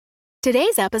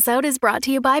Today's episode is brought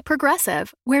to you by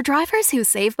Progressive, where drivers who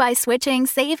save by switching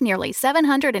save nearly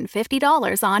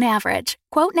 $750 on average.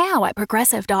 Quote now at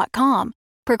Progressive.com.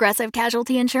 Progressive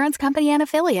Casualty Insurance Company and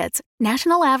Affiliates.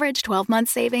 National average 12-month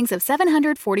savings of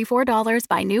 $744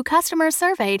 by new customers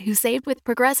surveyed who saved with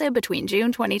Progressive between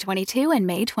June 2022 and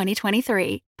May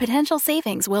 2023. Potential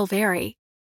savings will vary.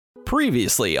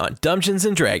 Previously on Dungeons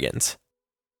 & Dragons.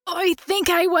 I think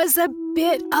I was a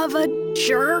bit of a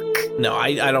jerk. No,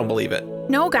 I don't believe it.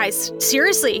 No, guys,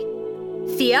 seriously.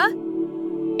 Thea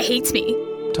hates me.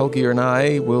 Tolkien and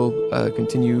I will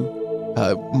continue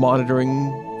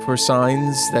monitoring for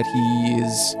signs that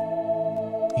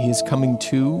he is coming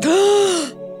to.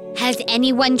 Has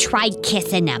anyone tried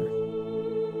kissing him?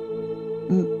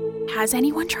 Has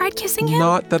anyone tried kissing him?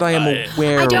 Not that I am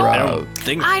aware I of.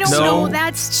 I don't know.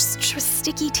 That's just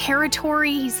sticky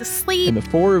territory. He's asleep. And the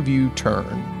four of you turn,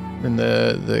 and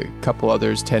the couple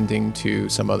others tending to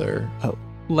some other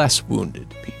less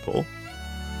wounded people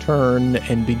turn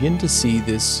and begin to see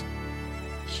this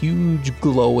huge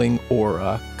glowing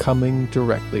aura coming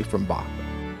directly from Baka,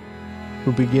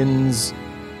 who begins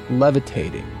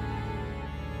levitating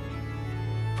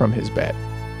from his bed.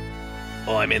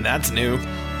 Well, I mean, that's new.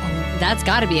 That's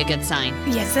got to be a good sign.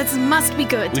 Yes, that must be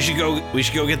good. We should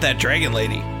go get that dragon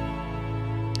lady.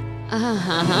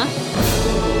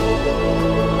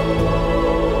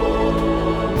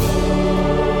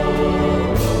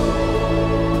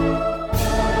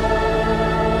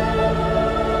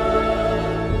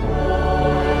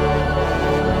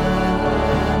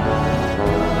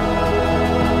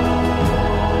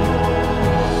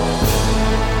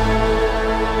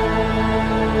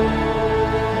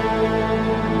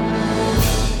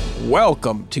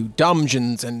 Welcome to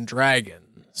Dungeons and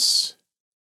Dragons.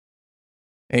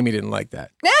 Amy didn't like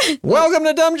that. Welcome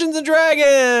to Dungeons and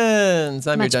Dragons.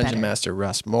 I'm Much your Dungeon better. Master,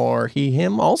 Russ Moore. He,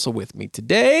 him. Also with me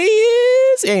today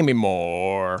is Amy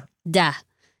Moore. Duh.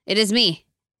 It is me,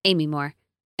 Amy Moore,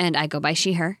 and I go by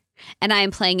she, her. And I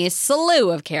am playing a slew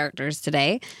of characters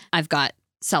today. I've got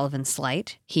Sullivan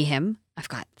Slight, he, him. I've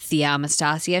got Thea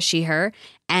Amastasia, she, her.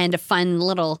 And a fun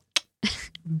little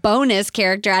bonus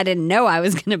character I didn't know I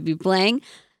was going to be playing.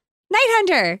 Night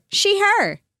Hunter, she,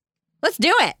 her. Let's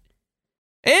do it.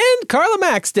 And Carla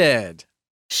Maxted.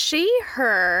 She,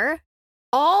 her.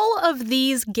 All of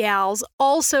these gals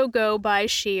also go by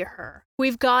she, her.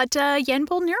 We've got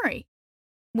Yenbul Nuri.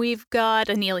 We've got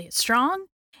Anelia Strong.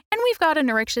 And we've got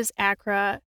Anarixis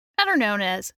Acra, better known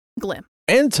as Glim.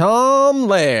 And Tom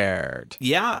Laird.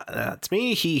 Yeah, that's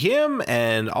me, he, him,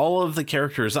 and all of the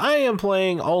characters I am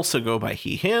playing also go by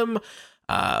he, him.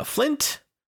 Flint,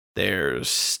 there's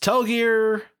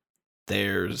Telgear,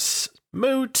 there's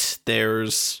Moot,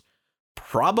 there's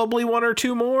probably one or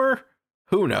two more.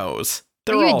 Who knows?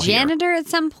 They're Are you all a janitor at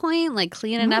some point? Like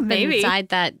cleaning up Maybe. inside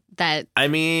that I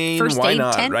mean, first why aid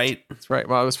not, tent? right? That's right.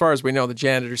 Well, as far as we know, the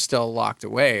janitor's still locked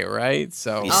away, right?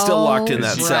 So He's still locked in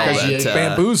that right. cell Because that you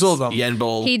bamboozled them.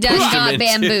 Yenbul He does pushed him not into.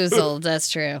 bamboozle. That's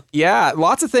true. Yeah,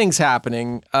 lots of things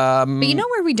happening. But you know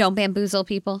where we don't bamboozle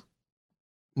people?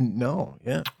 No,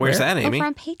 yeah. Where's Where? that, Amy? Over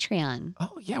on Patreon.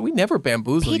 Oh, yeah, we never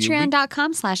bamboozle you.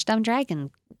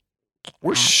 Patreon.com/dumbdragon.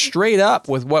 We're straight up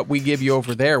with what we give you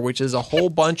over there, which is a whole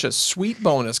bunch of sweet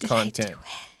bonus content.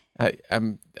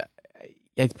 I'm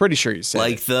pretty sure you said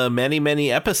Like it. the many,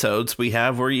 many episodes we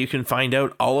have where you can find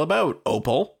out all about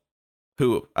Opal,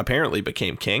 who apparently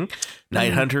became king,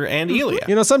 Night Hunter, and Elia.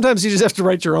 You know, sometimes you just have to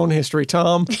write your own history,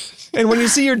 Tom. And when you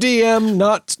see your DM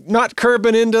not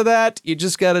curbing into that, you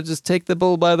just got to just take the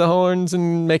bull by the horns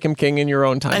and make him king in your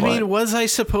own timeline. I mean, was I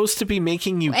supposed to be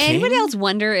making you king? Anybody else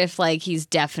wonder if like he's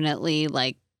definitely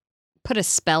like put a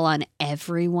spell on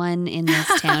everyone in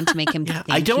this town to make him think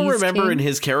I don't he's remember king? in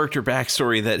his character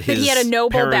backstory that his He had a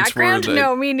noble parents were background? the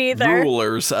No, me neither.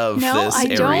 rulers of No, this I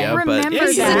don't area. remember but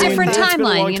it's that. It's a different It's been a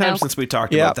timeline, long you time know? since we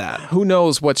talked yeah, about that. who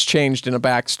knows what's changed in a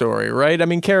backstory, right? I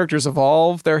mean, characters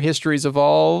evolve, their histories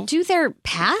evolve. Do their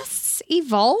pasts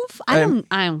evolve? I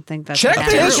don't think that's Check what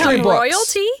the that is. history Become books.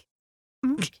 royalty?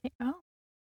 Okay. Oh.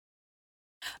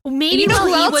 Maybe You know while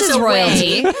who he else was is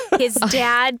away, royalty? his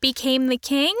dad became the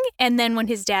king, and then when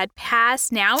his dad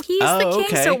passed, now he's Oh, the king.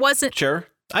 okay. So it wasn't Sure.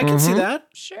 I can see Mhm. that.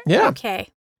 sure. Yeah. Okay.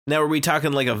 Now, are we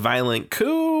talking like a violent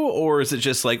coup, or is it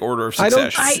just like order of I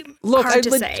don't succession? look. Hard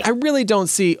to say. I really don't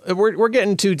see. We're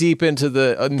getting too deep into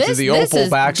the This Opal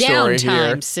is backstory downtime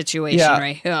here, situation Yeah.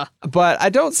 right here. but I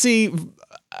don't see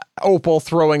Opal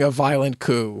throwing a violent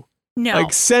coup, No.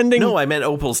 like sending. No, I meant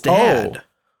Opal's dad.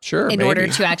 Sure, In maybe. order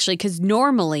to actually, because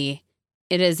normally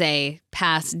it is a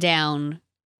passed down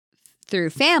through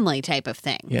family type of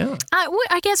thing. Yeah.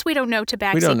 I guess we don't know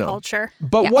Tabaxi We don't know. culture.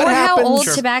 But Yeah, what or happens? how old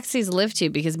Tabaxi's lived to,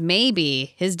 because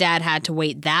maybe his dad had to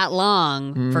wait that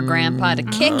long for Grandpa to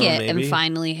kick it, maybe. and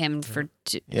finally him to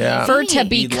Yeah. He'd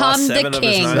become lost the 7 of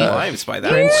his king. 9 lives by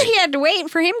that Prince- point. He had to wait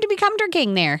for him to become their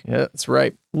king there. Yeah, that's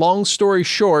right. Long story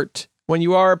short, when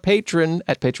you are a patron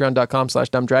at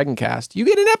patreon.com/dumbdragoncast, you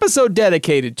get an episode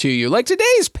dedicated to you, like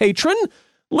today's patron,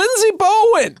 Lindsay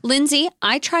Bowen. Lindsay,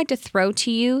 I tried to throw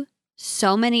to you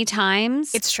so many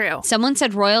times. It's true. Someone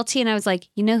said royalty, and I was like,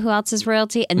 you know who else is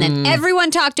royalty? And then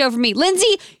everyone talked over me.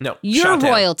 Lindsay, No, you're shot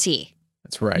down. royalty.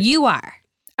 That's right. You are.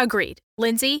 Agreed.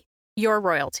 Lindsay, your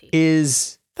royalty.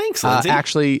 Is Thanks, Lindsay.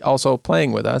 actually also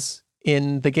playing with us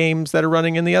in the games that are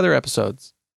running in the other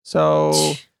episodes.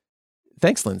 So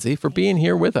thanks, Lindsay, for being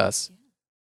here with us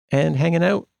and hanging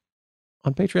out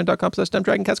on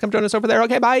patreon.com/dumbdragoncast. Come join us over there.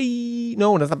 Okay, bye.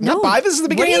 No, not bye. This is the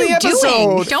beginning of what the are you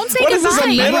episode. doing? Don't say What is this, a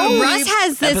goodbye. middle? Russ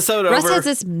has this. Episode Russ over. has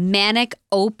this manic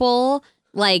opal,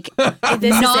 like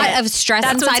This is knot it. of stress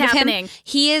That's inside what's of happening. him.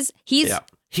 He's Yeah.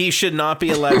 He should not be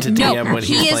allowed to DM no, when he's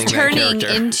he is playing that turning character.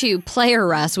 into player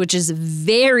Russ, which is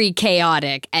very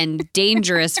chaotic and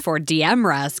dangerous for DM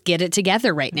Russ. Get it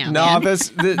together right now. No, man. this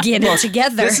Get it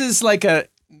together. This is like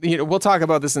we'll talk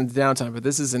about this in the downtime, but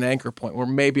this is an anchor point where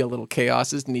maybe a little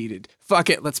chaos is needed. Fuck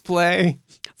it, let's play.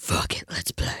 Fuck it,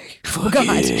 let's play. Fuck God.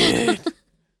 it.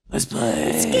 Let's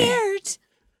play. Scared.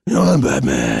 No, I'm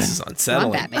Batman. This is I'm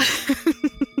unsettling. Batman.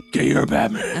 Okay, you're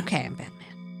Batman. Okay, I'm Batman.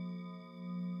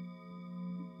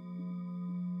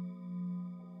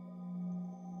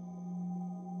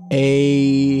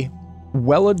 A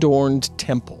well-adorned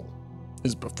temple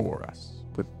is before us,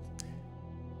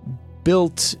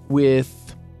 built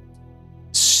with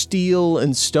steel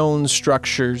and stone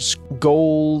structures,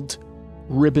 gold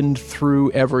ribboned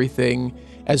through everything,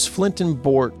 as Flint and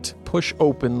Bort push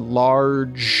open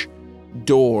large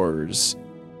doors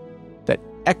that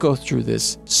echo through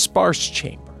this sparse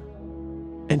chamber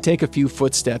and take a few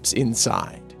footsteps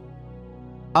inside.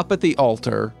 Up at the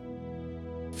altar,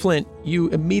 Flint, you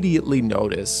immediately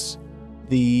notice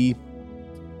the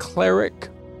cleric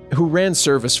who ran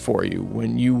service for you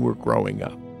when you were growing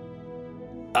up.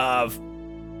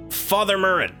 Father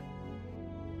Murrin.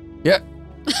 Yeah.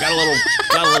 Got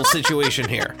a little situation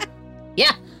here.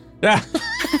 Yeah. Yeah.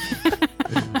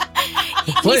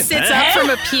 He Flint. sits up from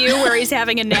a pew where he's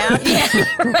having a nap.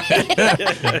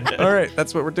 All right,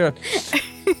 that's what we're doing.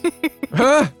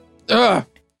 Huh?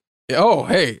 Oh,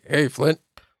 hey, Flint.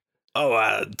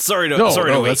 Oh, sorry to No,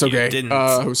 wake that's you. okay. Didn't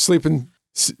I was sleeping,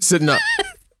 sitting up.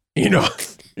 You know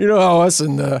how us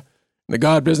and the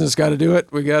God business got to do it.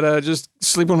 We got to just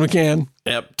sleep when we can.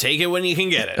 Yep, take it when you can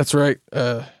get it. That's right.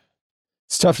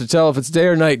 It's tough to tell if it's day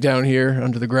or night down here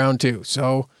under the ground too.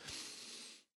 So,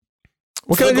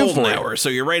 what It's can the I do golden for you? hour, so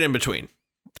you're right in between.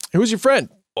 Who's your friend?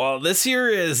 Well, this here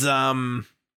is well,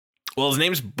 his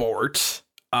name's Bort.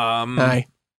 Hi.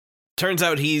 Turns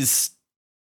out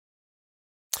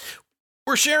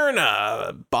we're sharing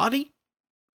a body.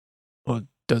 Well, it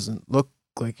doesn't look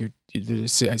like I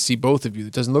see both of you.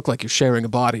 It doesn't look like you're sharing a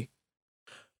body.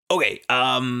 Okay,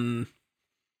 how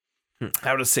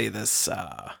to say this?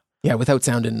 Yeah, without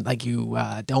sounding like you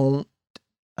don't.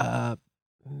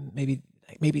 Maybe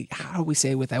how do we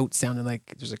say without sounding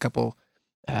like there's a couple.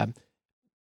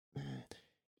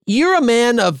 You're a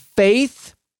man of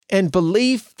faith and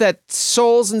belief that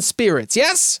souls and spirits.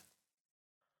 Yes.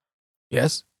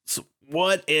 Yes. So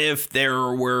what if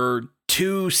there were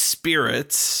two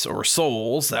spirits or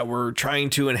souls that were trying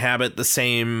to inhabit the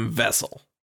same vessel?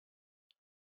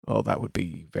 Well, that would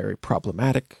be very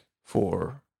problematic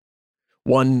for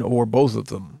one or both of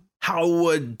them. How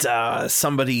would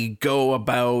somebody go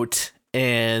about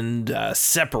and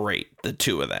separate the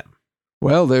two of them?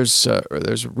 Well, there's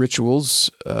rituals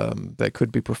that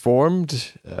could be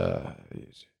performed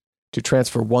to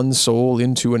transfer one soul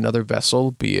into another vessel,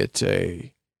 be it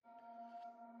a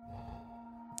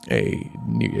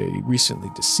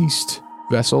recently deceased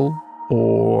vessel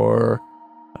or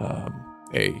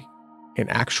an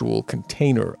actual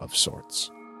container of sorts.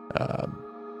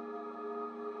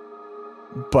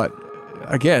 But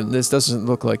again, this doesn't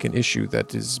look like an issue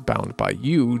that is bound by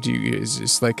you. Is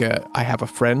this like I have a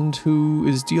friend who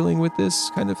is dealing with this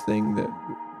kind of thing that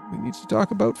we need to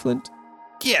talk about, Flint?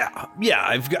 Yeah.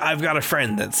 I've got a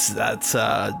friend that's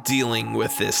dealing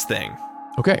with this thing.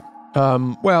 Okay.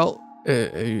 Well,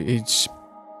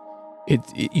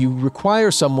 you require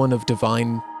someone of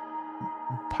divine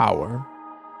power.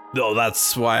 Though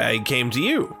that's why I came to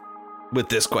you with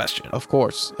this question. Of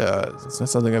course, it's not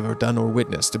something I've ever done or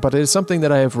witnessed, but it is something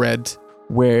that I have read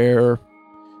where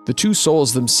the two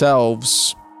souls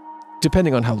themselves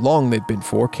depending on how long they've been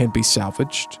for, can be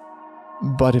salvaged.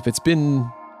 But if it's been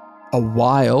a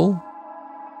while,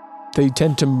 they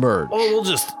tend to merge. Well, we'll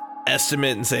just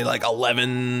estimate and say like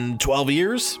 11, 12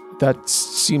 years. That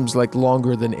seems like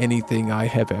longer than anything I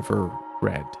have ever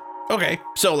read. Okay,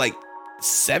 so like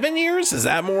 7 years? Is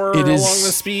that more along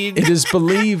the speed? It is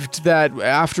believed that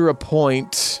after a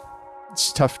point,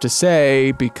 it's tough to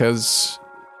say because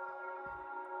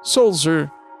souls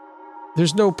are...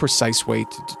 There's no precise way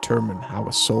to determine how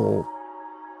a soul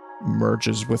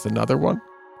merges with another one.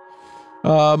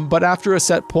 But after a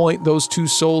set point, those two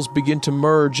souls begin to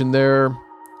merge and their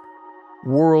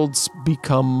worlds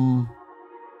become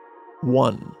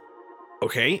one.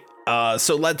 Okay,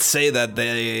 so let's say that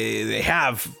they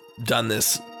have done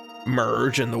this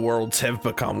merge and the worlds have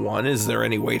become one. Is there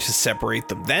any way to separate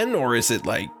them then, or is it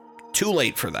like too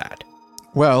late for that?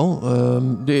 Well,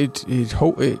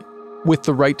 with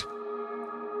the right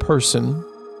person,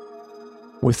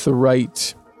 with the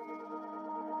right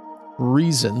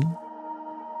reason,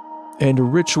 and a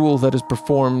ritual that is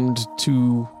performed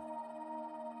to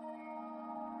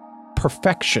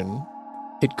perfection,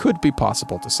 it could be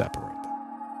possible to separate them.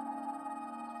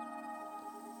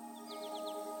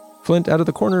 Flint, out of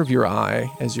the corner of your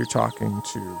eye, as you're talking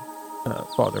to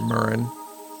Father Murren,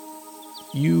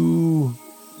 you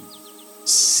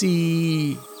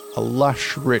see a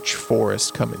lush, rich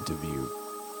forest come into view.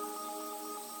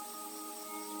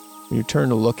 When you turn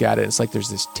to look at it, it's like there's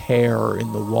this tear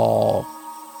in the wall.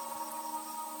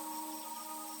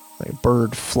 Like a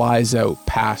bird flies out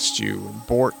past you, and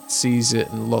Bort sees it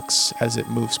and looks as it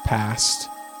moves past.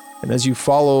 And as you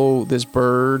follow this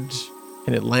bird,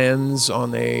 and it lands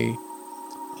on a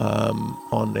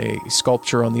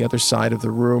sculpture on the other side of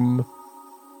the room,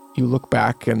 you look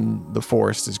back and the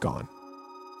forest is gone.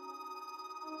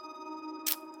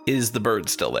 Is the bird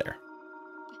still there?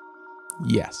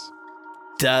 Yes.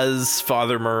 Does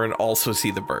Father Murren also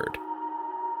see the bird?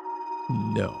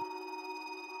 No.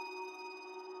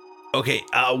 Okay,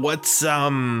 what's,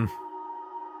 so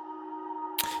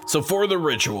for the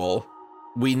ritual,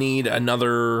 we need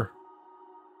another,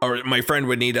 or my friend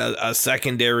would need a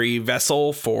secondary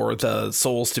vessel for the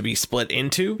souls to be split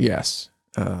into? Yes.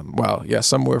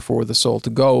 Somewhere for the soul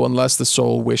to go, unless the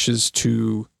soul wishes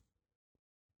to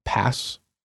pass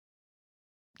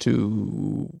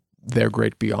to their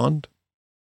great beyond.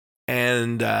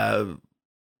 And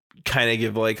kind of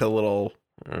give like a little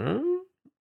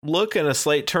look and a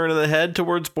slight turn of the head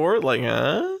towards Bort, like,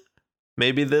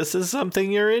 maybe this is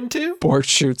something you're into? Bort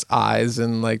shoots eyes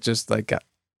and it's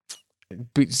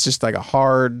just like a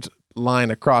hard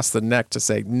line across the neck to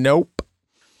say nope.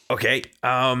 Okay,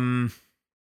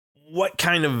 what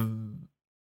kind of,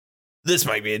 this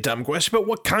might be a dumb question, but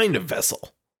what kind of vessel?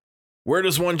 Where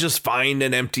does one just find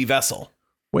an empty vessel?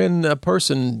 When a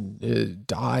person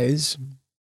dies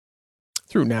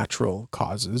through natural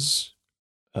causes,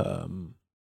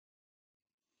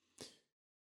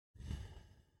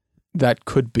 that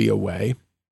could be a way.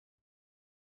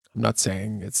 I'm not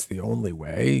saying it's the only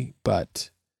way,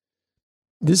 but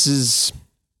this is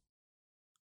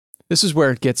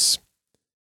where it gets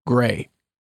gray.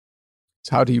 It's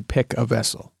how do you pick a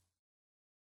vessel?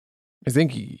 I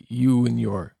think you and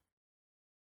your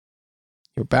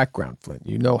background, Flint,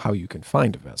 you know how you can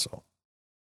find a vessel.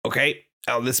 Okay.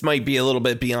 Now, this might be a little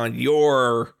bit beyond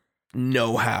your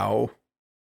know-how.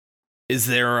 Is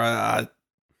there I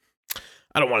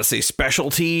don't want to say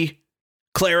specialty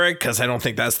cleric, because I don't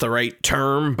think that's the right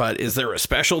term, but is there a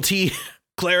specialty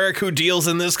cleric who deals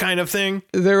in this kind of thing?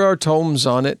 There are tomes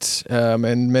on it,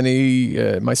 and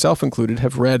many, myself included,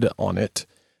 have read on it.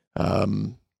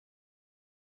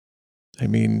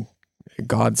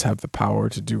 Gods have the power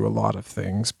to do a lot of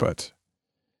things, but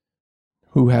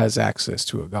who has access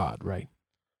to a god, right?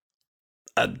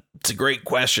 It's a great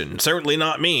question. Certainly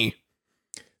not me.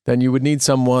 Then you would need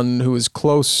someone who is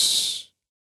close,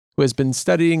 who has been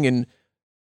studying and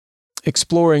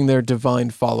exploring their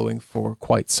divine following for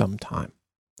quite some time.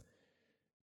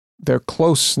 Their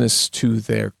closeness to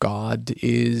their god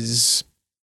is,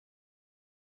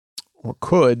 or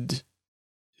could,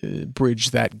 bridge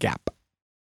that gap.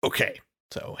 Okay,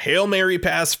 so Hail Mary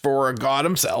pass for a god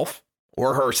himself,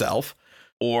 or herself,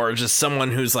 or just someone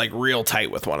who's like real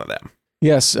tight with one of them.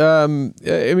 Yes,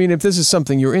 if this is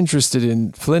something you're interested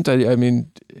in, Flint,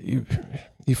 you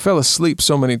fell asleep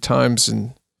so many times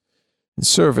in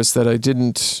service that I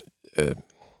didn't.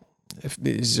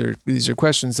 These are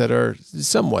questions that are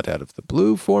somewhat out of the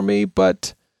blue for me,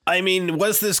 but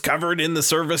was this covered in the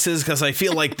services? Because I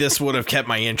feel like this would have kept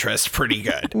my interest pretty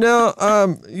good. No,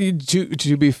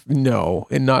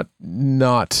 and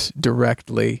not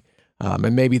directly.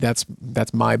 And maybe that's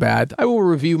my bad. I will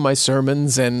review my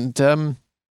sermons and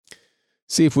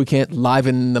see if we can't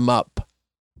liven them up.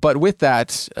 But with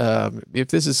that, if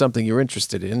this is something you're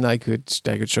interested in, I could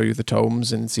show you the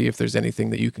tomes and see if there's anything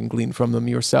that you can glean from them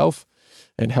yourself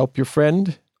and help your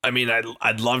friend. I mean,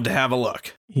 I'd love to have a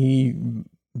look. He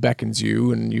beckons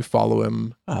you, and you follow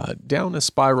him down a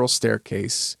spiral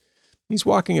staircase. He's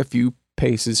walking a few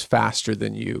paces faster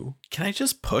than you. Can I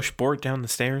just push Bort down the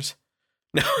stairs?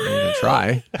 No. I'm gonna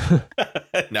try.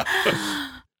 No.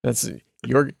 That's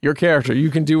your character. You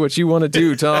can do what you want to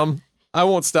do, Tom. I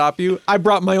won't stop you. I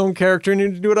brought my own character and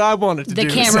you to do what I wanted to The do.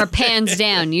 camera pans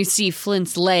down. You see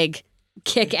Flint's leg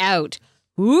kick out.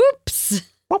 Whoops.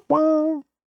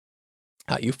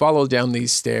 You follow down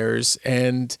these stairs,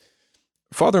 and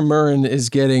Father Murren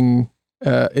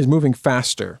is moving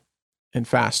faster and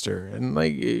faster, and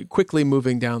like quickly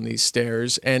moving down these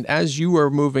stairs. And as you are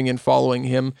moving and following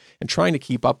him and trying to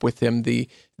keep up with him, the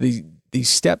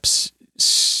steps,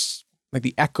 like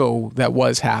the echo that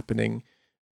was happening,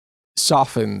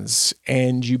 softens,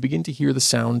 and you begin to hear the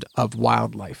sound of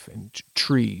wildlife and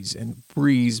trees and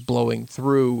breeze blowing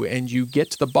through, and you get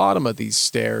to the bottom of these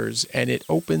stairs, and it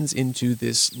opens into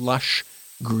this lush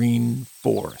green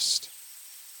forest.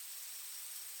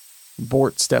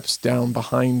 Bort steps down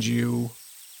behind you,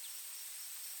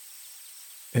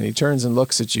 and he turns and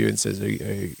looks at you and says,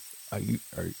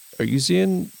 are you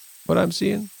seeing what I'm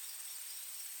seeing?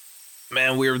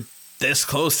 Man, we're this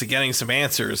close to getting some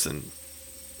answers, and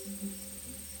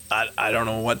I don't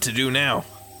know what to do now.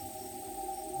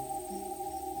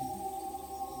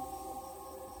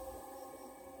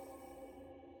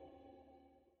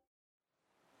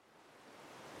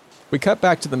 We cut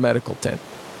back to the medical tent.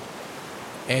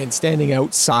 And standing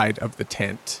outside of the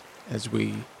tent, as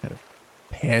we kind of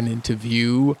pan into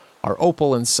view, are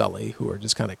Opal and Sully, who are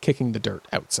just kind of kicking the dirt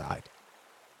outside.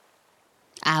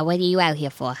 What are you out here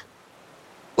for?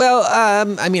 Well,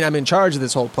 I mean, I'm in charge of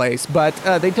this whole place, but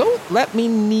they don't let me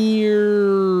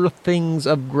near things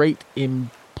of great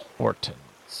importance.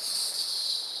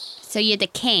 So you're the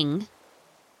king,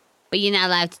 but you're not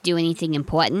allowed to do anything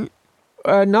important?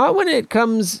 Not when it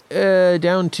comes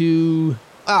down to...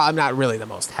 I'm not really the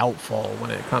most helpful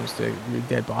when it comes to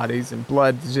dead bodies, and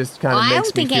blood just kind of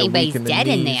makes me feel weak in the knees. I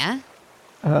don't think anybody's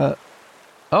dead in there.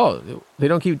 Oh, they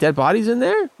don't keep dead bodies in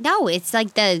there? No, it's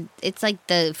like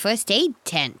the first aid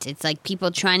tent. It's like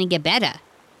people trying to get better.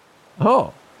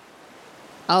 Oh.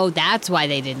 Oh, that's why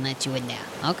they didn't let you in there.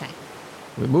 Okay.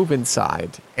 We move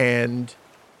inside, and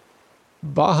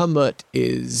Bahamut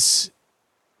is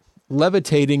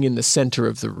levitating in the center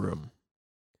of the room.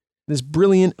 This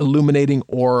brilliant, illuminating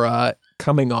aura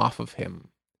coming off of him.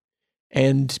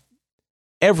 And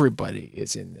everybody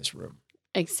is in this room.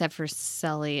 Except for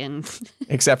Sully and...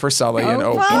 Except for Sully and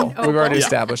Opal. We've already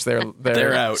established they're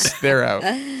out. They're out.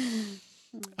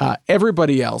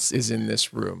 Everybody else is in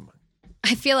this room.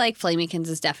 I feel like Flamekins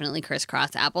is definitely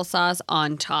crisscross applesauce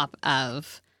on top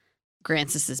of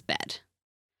Grancis's bed.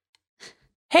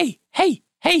 Hey,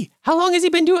 how long has he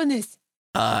been doing this?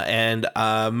 And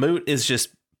Moot is just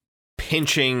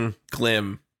pinching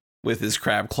Glim with his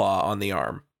crab claw on the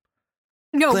arm.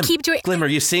 No, Glim, keep doing. Glim, are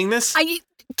you seeing this? I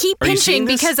keep pinching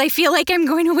because I feel like I'm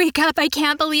going to wake up. I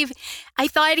can't believe I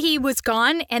thought he was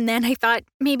gone, and then I thought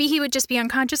maybe he would just be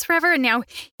unconscious forever, and now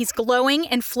he's glowing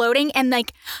and floating, and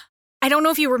like, I don't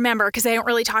know if you remember because I don't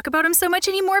really talk about him so much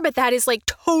anymore, but that is like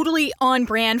totally on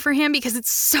brand for him because it's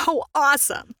so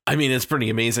awesome. I mean, it's pretty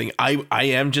amazing. I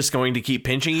am just going to keep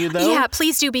pinching you, though. Yeah,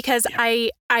 please do, because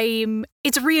I'm.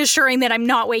 It's reassuring that I'm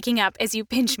not waking up as you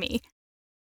pinch me.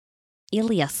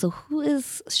 Ilya, so who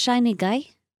is Shiny Guy?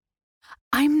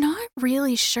 I'm not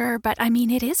really sure, but I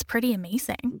mean, it is pretty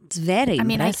amazing. It's very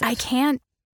impressive.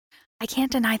 I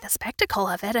can't deny the spectacle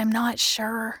of it. I'm not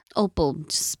sure. Opal,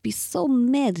 just be so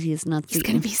mad he's not He's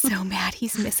going to be so mad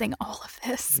he's missing all of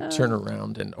this. Turn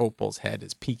around and Opal's head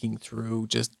is peeking through,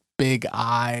 just big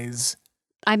eyes.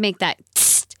 I make that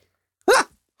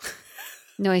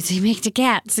noise you make to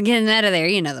cats. Get out of there.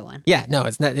 You know the one. Yeah, no,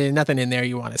 it's not, there's nothing in there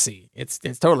you want to see. It's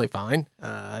totally fine.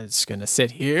 I'm just going to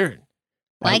sit here.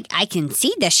 Like, I can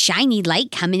see the shiny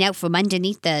light coming out from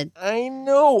underneath the... I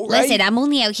know, right? Listen, I'm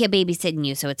only out here babysitting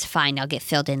you, so it's fine. I'll get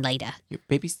filled in later. You're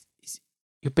babysitting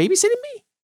me?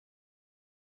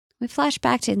 We flash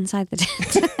back to inside the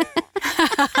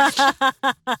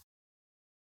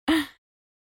tent.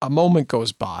 A moment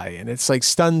goes by, and it's like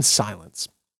stunned silence.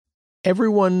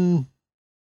 Everyone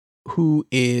who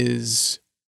is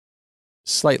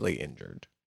slightly injured,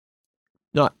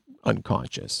 not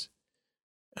unconscious,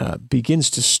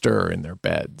 begins to stir in their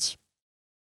beds,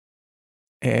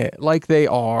 like they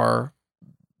are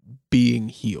being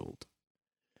healed.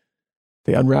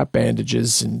 They unwrap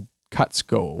bandages and cuts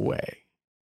go away.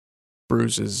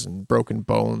 Bruises and broken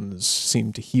bones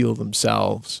seem to heal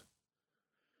themselves.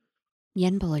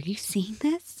 Yenbul, are you seeing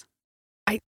this?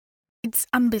 It's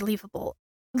unbelievable.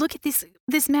 Look at this.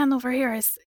 This man over here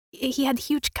he had a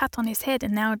huge cut on his head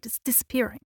and now it's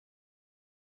disappearing.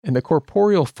 And the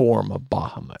corporeal form of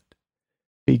Bahamut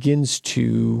begins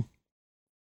to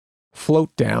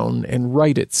float down and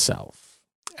right itself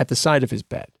at the side of his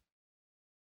bed.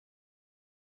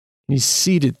 He's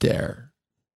seated there,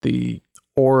 the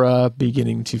aura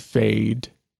beginning to fade.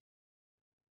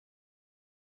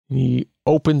 He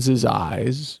opens his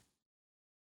eyes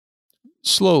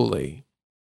slowly,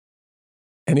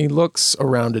 and he looks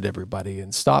around at everybody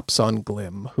and stops on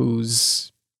Glim,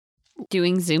 who's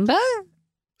Doing Zumba?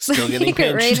 Still getting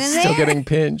Right pinched. in still there? getting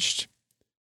pinched.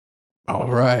 All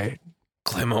right.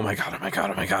 Glim, oh my god, oh my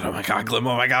god, oh my god, oh my god, Glim,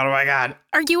 oh my god, oh my god.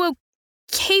 Are you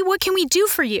okay? What can we do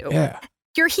for you? Yeah.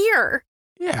 You're here.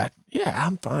 Yeah,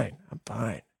 I'm fine.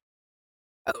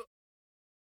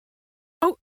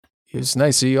 Oh. It's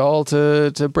nice of you all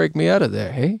to break me out of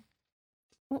there, hey?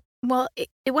 Well,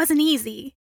 it wasn't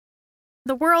easy.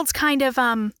 The world's kind of,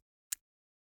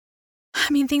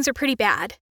 things are pretty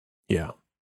bad. Yeah.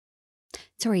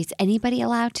 Sorry, is anybody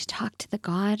allowed to talk to the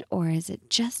god, or is it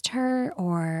just her,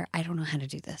 or I don't know how to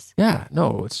do this. Yeah,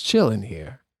 no, it's chill in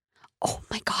here. Oh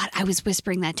my god, I was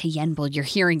whispering that to Yenbul. Your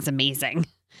hearing's amazing.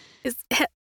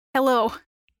 Hello,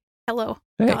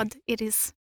 Hey. God. It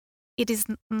is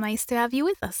nice to have you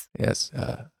with us. Yes,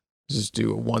 just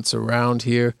do a once around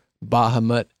here.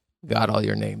 Bahamut got all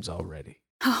your names already.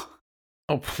 Oh,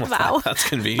 Oh, well, Wow. that's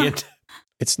convenient.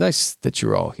 It's nice that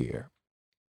you're all here.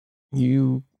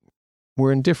 You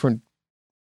were in different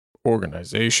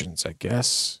organizations, I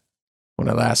guess, when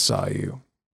I last saw you.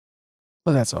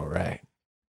 Well, that's all right.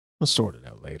 We'll sort it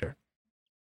out later.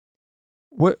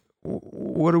 What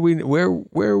are we, where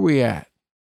are we at?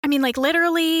 like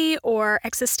literally or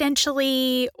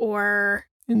existentially or.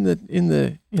 In the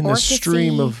Orchesy.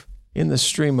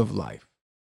 stream of life.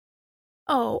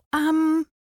 Oh,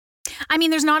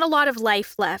 there's not a lot of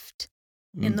life left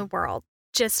in the world.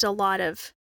 Just a lot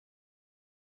of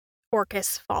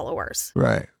Orcus followers.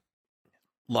 Right.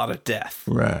 A lot of death.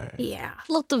 Right. Yeah.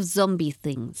 A lot of zombie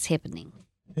things happening.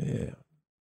 Yeah.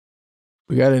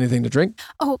 We got anything to drink?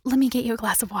 Oh, let me get you a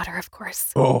glass of water, of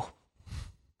course. Oh.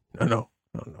 No.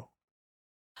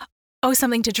 Oh,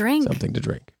 something to drink. Something to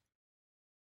drink.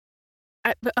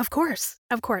 Of course.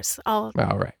 I'll.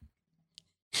 All right.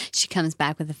 She comes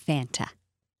back with a Fanta.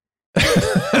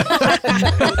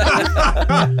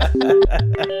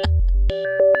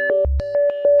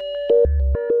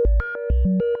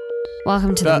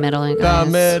 Welcome to the middle, you guys.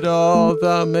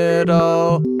 The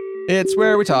middle. It's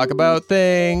where we talk about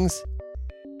things.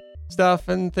 Stuff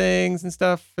and things and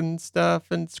stuff and stuff.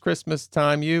 And it's Christmas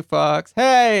time, you fucks.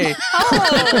 Hey!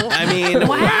 Oh, I mean,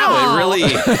 Wow. wow, it really.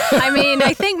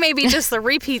 I think maybe just the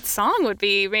repeat song would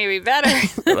be maybe better.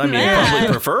 Probably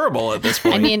preferable at this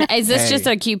point. I mean, is this Hey. just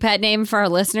a cute pet name for our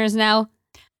listeners now?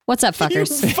 What's up,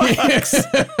 fuckers?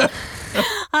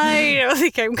 I don't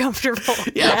think I'm comfortable.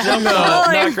 yeah, no,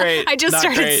 Oh, not great. I just not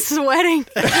started great. sweating.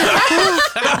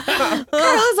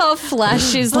 Carla's all flush.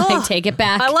 She's like, take it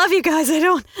back. I love you guys. I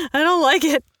don't like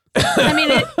it.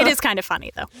 It is kind of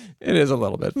funny though. It is a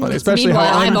little bit funny, especially Meanwhile,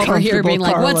 how I'm over here uncomfortable being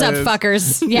like, Carla what's up, is.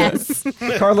 fuckers? Yes.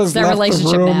 Carla's Their left the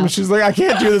relationship room. now. She's like, I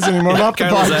can't do this anymore. Not the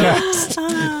Carla's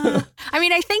podcast.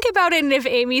 I think about it, and if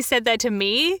Amy said that to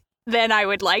me, then I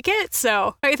would like it.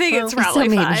 So I think it's probably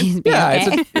So maybe fine. he'd be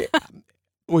Yeah, okay.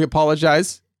 we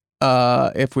apologize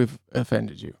if we've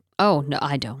offended you. Oh, no,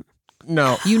 I don't.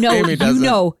 No, You know, Amy doesn't.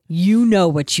 you know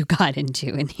what you got into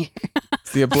in here.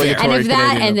 It's the obligatory And if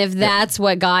Canadian- that's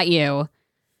what got you,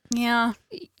 Yeah.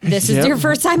 this is Yep. your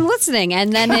first time listening.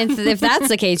 And then if that's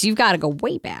the case, you've got to go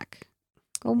way back.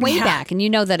 Go way Yeah. back. And you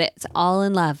know that it's all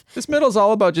in love. This middle's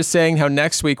all about just saying how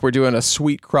next week we're doing a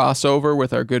sweet crossover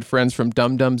with our good friends from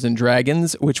Dum Dums and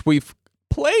Dragons, which we've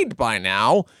played by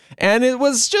now, and it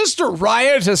was just a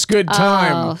riotous good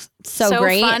time. Oh, so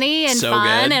great. funny and So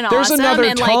fun good. and There's awesome. another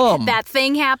and Tom. like that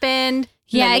thing happened.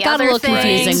 Yeah, and then it the got a other little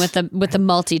confusing things. with the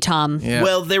multi-tom. Yeah.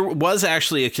 Well, there was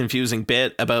actually a confusing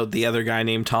bit about the other guy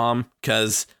named Tom,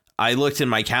 because I looked in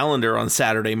my calendar on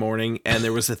Saturday morning and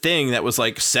there was a thing that was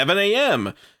like 7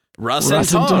 a.m. Russ and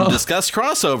Tom discuss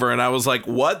crossover, and I was like,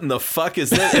 what in the fuck is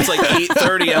this? It's like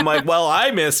 8:30. I'm like, well,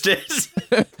 I missed it.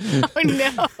 Oh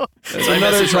no. So I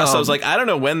another messaged Russ. I Tom. was like, I don't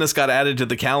know when this got added to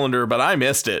the calendar, but I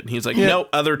missed it. And he's like, Yeah. no,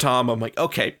 other Tom. I'm like,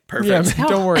 okay, Yeah, perfect.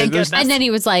 don't worry. thank There's, goodness. And then he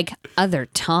was like, other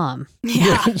Tom.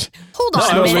 Yeah. Hold No,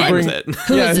 on I a was minute. fine with it.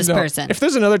 Who is this person? If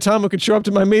there's another Tom who could show up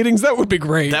to my meetings, that would be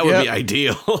great. That would Yep. be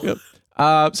ideal.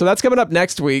 So that's coming up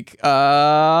next week,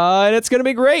 and it's going to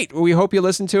be great. We hope you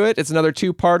listen to it. It's another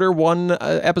 2-parter, one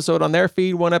episode on their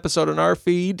feed, one episode on our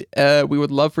feed. We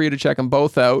would love for you to check them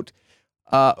both out.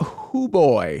 Hoo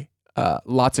boy,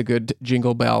 lots of good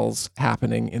jingle bells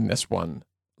happening in this one.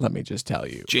 Let me just tell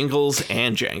you. Jingles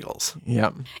and jangles.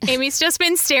 Yep. Amy's just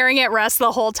been staring at Russ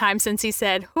the whole time since he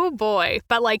said, "Oh boy,"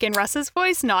 but like in Russ's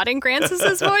voice, not in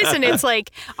Grancis's voice, and it's like,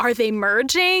 are they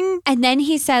merging? And then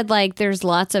he said, like, there's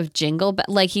lots of jingle, but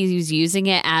like he was using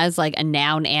it as like a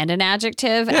noun and an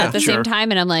adjective at the same time.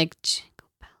 And I'm like,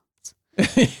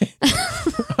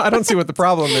 I don't see what the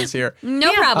problem is here.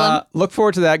 no problem. Look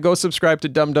forward to that. Go subscribe to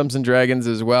Dum Dums and Dragons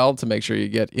as well to make sure you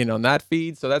get in on that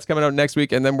feed. So that's coming out next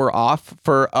week. And then we're off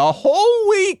for a whole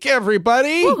week,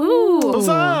 everybody.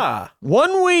 Huzzah!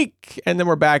 1 week. And then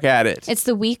we're back at it. It's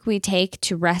the week we take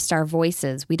to rest our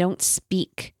voices. We don't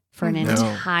speak for an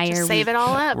entire Just week. save it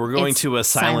all up. We're going It's to a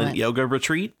silent silent. yoga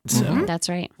retreat. So. That's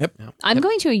right. Yep. I'm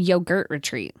going to a yogurt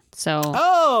retreat. So,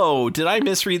 Oh, did I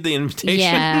misread the invitation?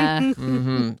 yeah,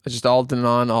 Mm-hmm. Just all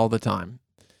Danon all the time.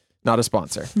 Not a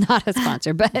sponsor. not a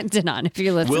sponsor, but Danon, if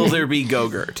you're listening. Will there be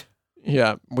Go-Gurt?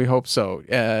 Yeah, we hope so.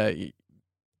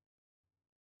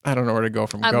 I don't know where to go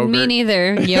from Go-Gurt. Me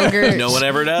neither. Yogurt. No one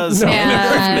ever does. No one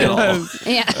ever Middle. does.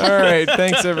 Yeah. All right.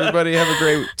 Thanks, everybody. Have a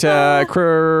great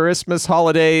Christmas,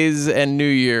 holidays, and New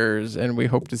Year's. And we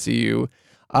hope to see you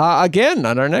again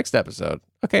on our next episode.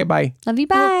 Okay, bye. Love you.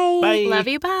 Bye. Bye. Love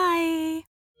you. Bye.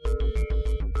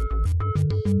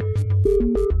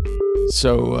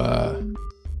 So,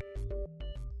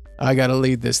 I got to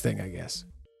lead this thing, I guess.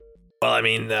 Well, I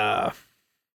mean, no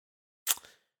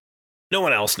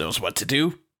one else knows what to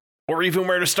do or even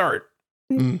where to start.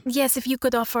 Yes, if you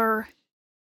could offer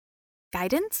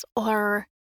guidance or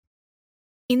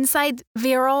insight,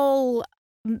 we're all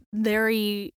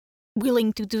very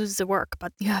willing to do the work,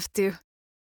 but you have to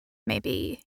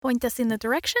maybe point us in the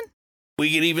direction.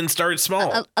 We could even start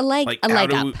small. A leg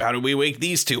up. How do we wake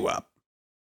these two up?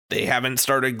 They haven't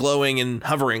started glowing and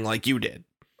hovering like you did.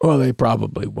 Well, they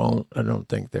probably won't. I don't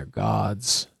think they're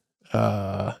gods.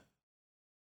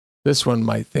 This one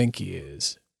might think he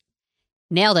is.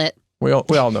 Nailed it. We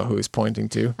all know who he's pointing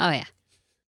to. Oh, yeah.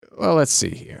 Well, let's see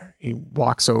here. He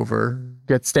walks over,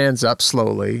 stands up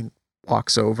slowly,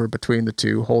 walks over between the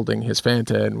two, holding his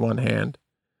Fanta in one hand.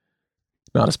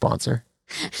 Not a sponsor.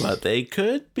 But they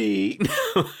could be.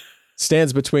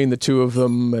 Stands between the two of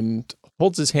them and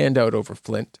holds his hand out over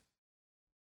Flint.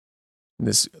 And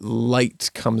this light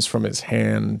comes from his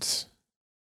hand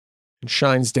and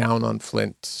shines down on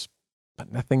Flint,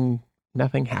 but nothing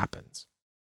happens.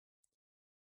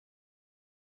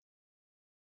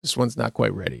 This one's not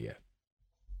quite ready yet.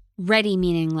 Ready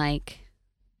meaning like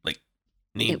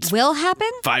Needs it will happen?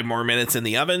 5 more minutes in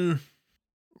the oven.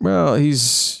 Well,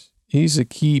 he's a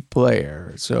key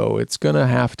player, so it's going to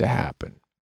have to happen.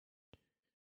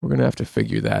 We're going to have to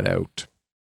figure that out.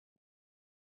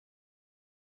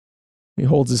 He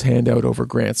holds his hand out over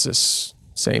Grancis,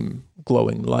 same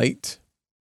glowing light.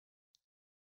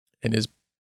 And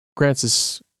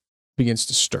Grancis begins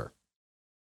to stir.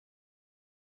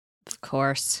 Of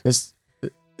course. This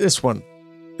one,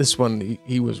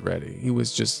 he was ready.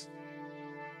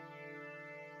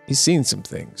 He's seen some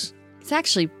things. He's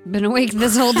actually been awake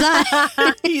this whole time.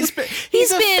 He's been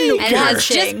and has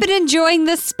just been enjoying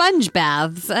the sponge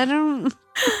baths. I don't.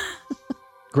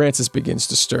 Grancis begins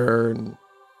to stir and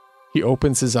he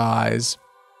opens his eyes,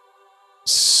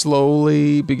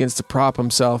 slowly begins to prop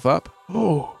himself up.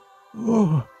 Oh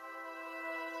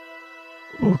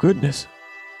goodness.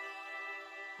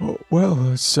 Oh,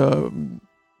 well, it's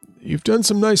you've done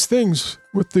some nice things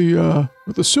with the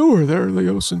sewer there,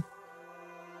 Leosin.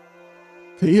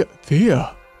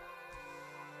 Thea.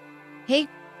 Hey.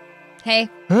 Hey.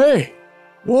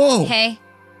 Whoa. Hey.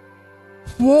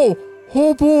 Whoa.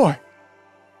 Oh boy.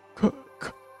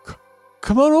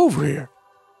 Come on over here.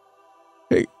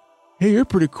 Hey, you're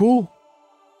pretty cool.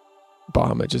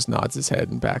 Bahamut just nods his head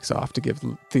and backs off to give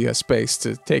Thea space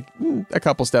to take a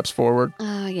couple steps forward.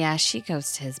 Oh, yeah, she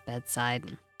goes to his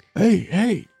bedside.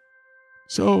 Hey.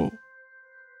 So,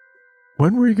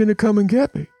 when were you going to come and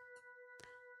get me?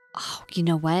 Oh, you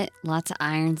know what? Lots of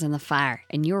irons in the fire.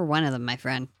 And you were one of them, my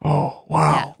friend. Oh,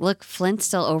 wow. Yeah, look, Flint's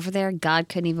still over there. God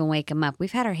couldn't even wake him up.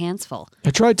 We've had our hands full.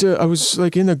 I was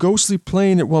like in a ghostly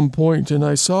plane at one point and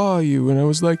I saw you and I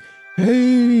was like,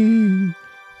 hey,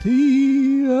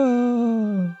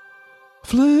 Thea,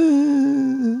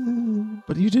 Flint.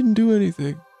 But you didn't do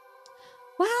anything.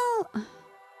 Well,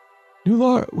 New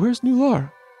Lara, where's New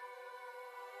Lara?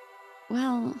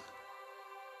 well,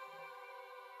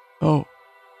 Oh,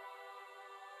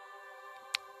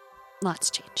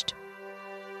 lots changed.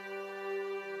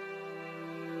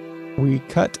 we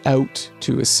cut out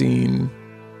to a scene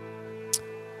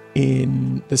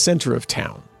in the center of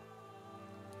town.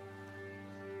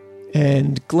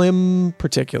 And Glim,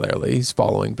 particularly, is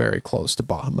following very close to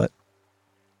Bahamut.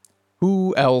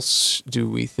 Who else do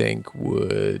we think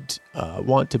would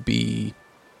want to be...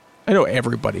 I know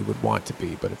everybody would want to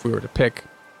be, but if we were to pick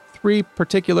 3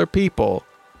 particular people,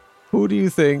 who do you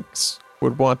think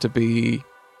would want to be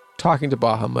talking to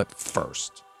Bahamut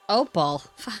first? Opal.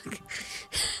 Fuck.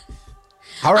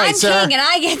 All right, I'm sir. king and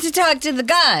I get to talk to the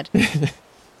god.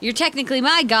 You're technically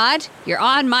my god. You're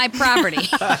on my property.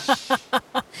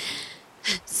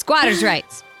 Squatter's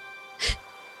rights.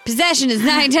 Possession is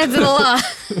 9/10 of the law.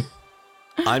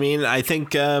 I mean, I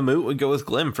think Moot would go with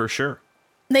Glim for sure.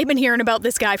 They've been hearing about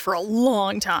this guy for a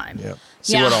long time. Yeah.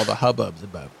 See Yeah. what all the hubbub's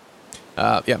about.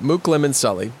 Moot, Glim, and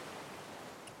Sully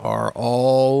are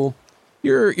all...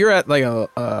 You're at like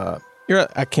you're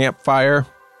at a campfire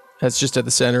that's just at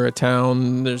the center of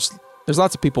town. There's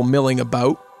lots of people milling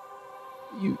about.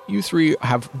 You 3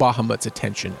 have Bahamut's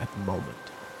attention at the moment.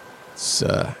 It's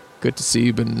good to see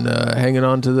you've been hanging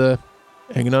on to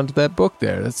that book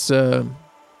there. That's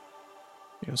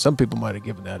some people might have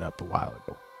given that up a while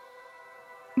ago.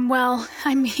 Well,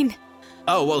 I mean,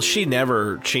 Oh, well, she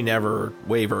never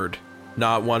wavered.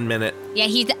 Not 1 minute. Yeah,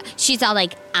 she's all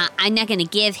like, I'm not going to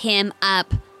give him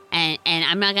up, and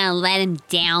I'm not going to let him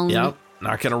down. Yep.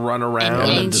 Not going to run around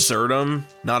and desert him.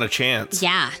 Not a chance.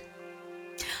 Yeah.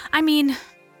 I mean,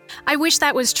 I wish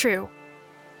that was true.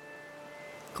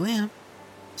 Glim.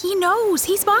 He knows.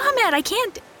 He's Bahamut. I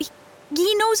can't...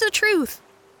 He knows the truth.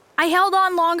 I held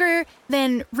on longer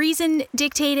than reason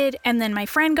dictated, and then my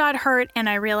friend got hurt, and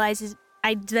I realized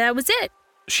that was it.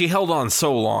 She held on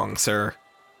so long, sir.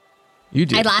 You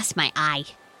did. I lost my eye.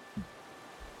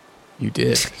 You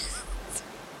did.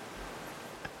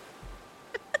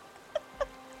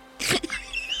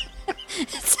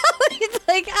 Sully's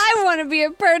like, I want to be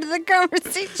a part of the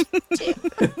conversation too.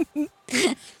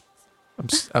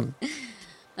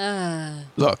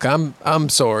 Look, I'm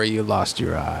sorry you lost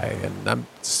your eye, and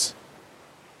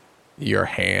your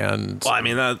hand. Well, I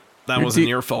mean, that You're wasn't de-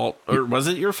 your fault. Or was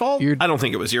it your fault? you're- I don't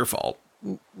think it was your fault.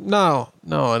 No,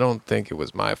 I don't think it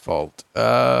was my fault.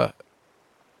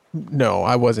 No,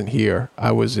 I wasn't here.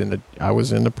 I was in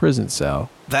a prison cell.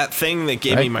 That thing that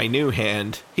gave me my new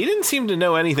hand, he didn't seem to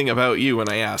know anything about you when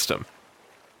I asked him.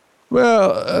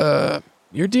 Well,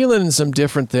 you're dealing in some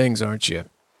different things, aren't you?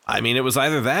 I mean, it was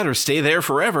either that or stay there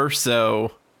forever,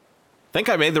 so I think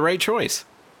I made the right choice.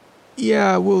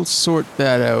 Yeah, we'll sort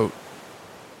that out.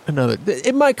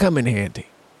 It might come in handy.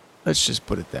 Let's just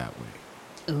put it that way.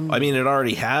 I mean, it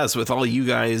already has with all you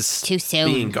guys Too soon.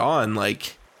 being gone.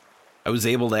 Like, I was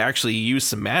able to actually use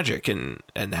some magic and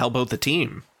help out the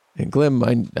team. And Glim,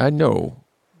 I know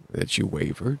that you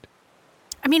wavered.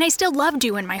 I mean, I still loved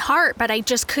you in my heart, but I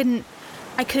just couldn't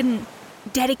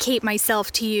dedicate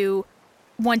myself to you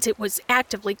once it was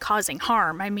actively causing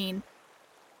harm. I mean,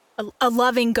 a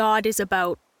loving God is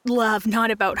about love,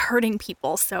 not about hurting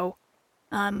people. So,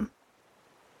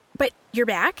 but you're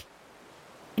back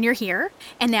and you're here.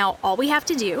 And now all we have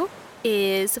to do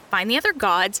is find the other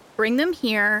gods, bring them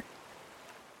here,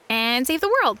 and save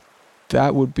the world.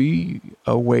 That would be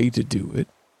a way to do it.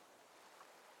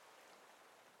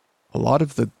 A lot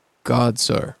of the gods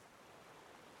are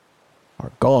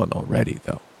gone already,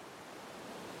 though.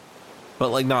 But,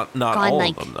 like, not Gone, all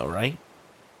like- of them, though, right?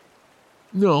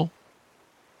 No.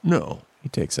 He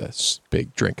takes a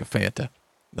big drink of Fanta.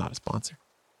 Not a sponsor.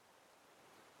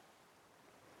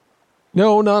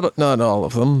 No, not all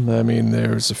of them. I mean,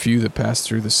 there's a few that passed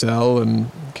through the cell and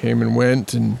came and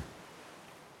went, and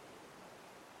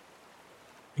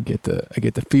I get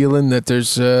the feeling that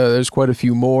there's quite a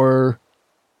few more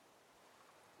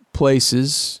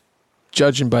places,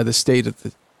 judging by the state of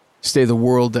the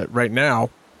world that right now,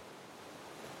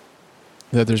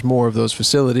 that there's more of those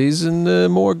facilities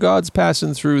and more gods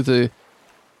passing through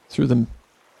them.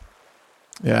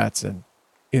 Yeah, it's an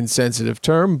insensitive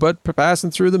term, but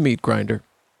passing through the meat grinder.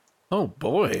 Oh,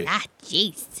 boy. Ah,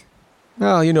 jeez.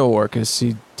 Well, you know Orcus,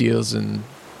 he deals in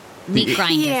Meat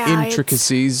grinder. Yeah,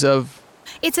 intricacies of...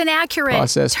 It's an accurate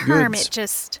Processed term. goods. It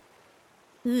just...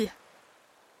 Ugh.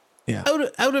 Yeah.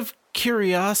 Out of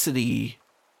curiosity,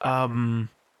 what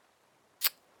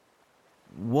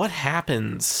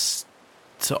happens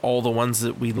to all the ones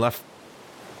that we left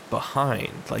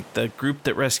behind? Like, the group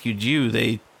that rescued you,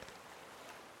 they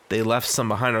left some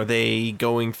behind. Are they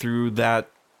going through that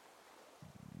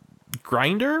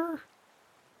grinder?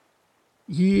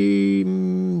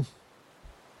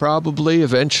 Probably,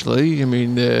 eventually. I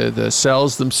mean, the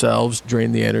cells themselves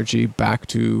drain the energy back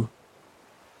to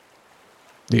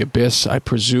The Abyss, I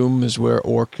presume, is where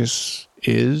Orcus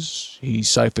is. He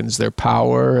siphons their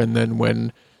power, and then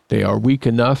when they are weak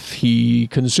enough, he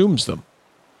consumes them.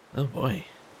 Oh boy.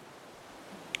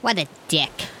 What a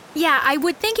dick. Yeah, I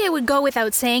would think it would go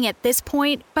without saying at this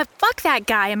point, but fuck that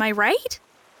guy, am I right?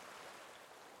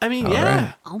 I mean, All yeah.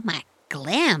 right. Oh my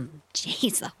glim.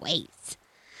 Jeez Louise.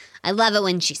 I love it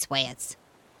when she swears.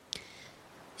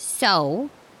 So,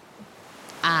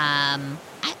 I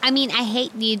mean, I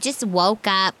hate you just woke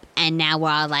up and now we're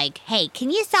all like, hey, can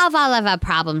you solve all of our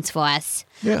problems for us?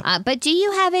 Yeah. But do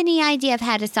you have any idea of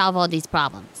how to solve all these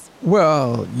problems?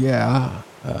 Well, yeah.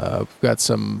 We've got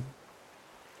some...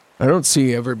 I don't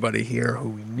see everybody here who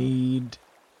we need.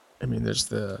 I mean, there's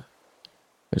the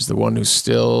one who's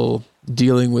still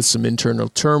dealing with some internal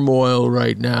turmoil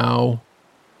right now.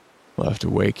 We'll have to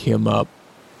wake him up.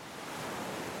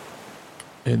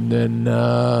 And then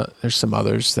there's some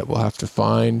others that we'll have to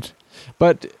find.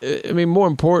 But, I mean, more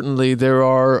importantly, there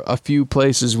are a few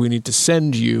places we need to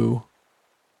send you,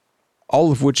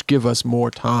 all of which give us more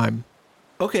time.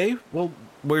 Okay, well,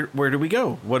 where do we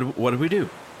go? What do we do?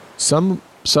 Some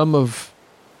of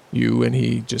you, and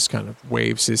he just kind of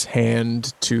waves his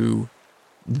hand to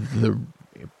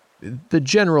the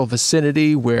general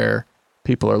vicinity where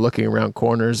people are looking around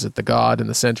corners at the god in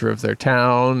the center of their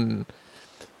town.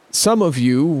 Some of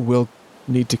you will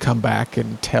need to come back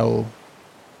and tell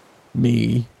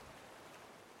me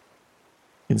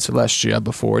in Celestia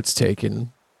before it's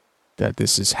taken that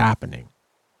this is happening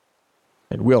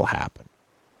and will happen.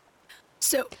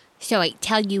 So I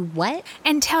tell you what?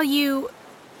 and tell you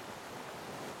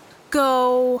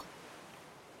go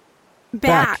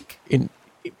back. in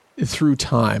through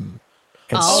time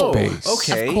and Oh, space.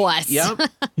 Okay. Of course. Yep.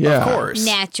 Yeah. Of course.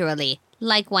 Naturally,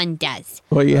 like one does.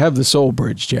 Well, you have the Soul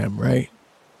Bridge gem, right?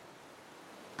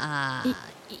 Yeah,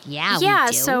 Yeah,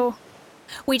 we do. so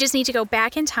we just need to go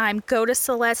back in time, go to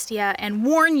Celestia, and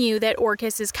warn you that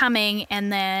Orcus is coming,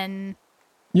 and then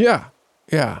Yeah.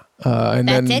 Yeah. And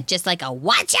That's then it, just like a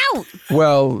watch out.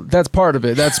 well, that's part of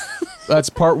it. That's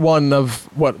part one of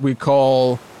what we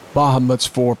call Bahamut's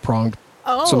four-pronged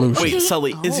solution. Wait, okay.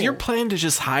 Sully, is your Oh. plan to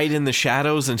just hide in the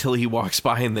shadows until he walks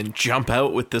by and then jump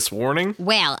out with this warning?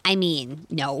 Well, I mean,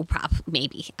 no,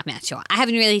 maybe. I'm not sure. I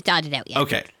haven't really thought it out yet.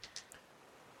 Okay.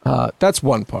 That's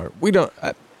one part. We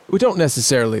don't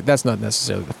necessarily, that's not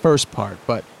necessarily the first part,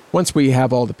 but once we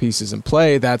have all the pieces in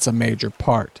play, that's a major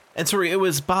part. And sorry, it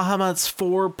was Bahamut's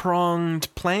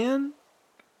four-pronged plan?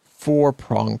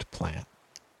 Four-pronged plan.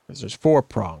 Because there's four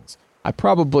prongs. I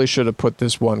probably should have put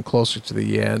this one closer to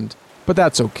the end, but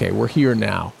that's okay. We're here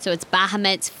now. So it's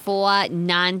Bahamut's 4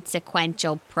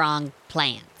 non-sequential prong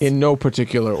plans. In no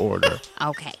particular order.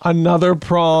 Okay. Another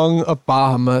prong of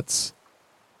Bahamut's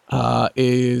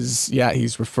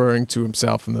he's referring to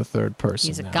himself in the third person.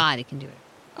 He's a now. god. He can do it.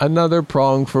 Another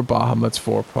prong for Bahamut's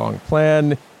four-prong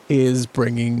plan is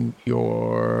bringing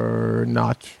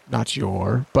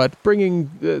bringing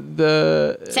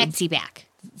the Sexy back.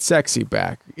 Sexy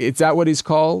back. Is that what he's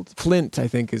called? Flint, I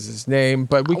think, is his name,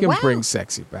 but we can Wow. bring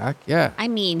Sexy back. Yeah. I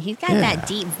mean, he's got Yeah. that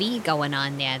deep V going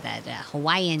on there, that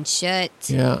Hawaiian shirt.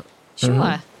 Yeah. Sure.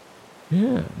 Uh-huh.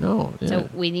 Yeah, no. Yeah. So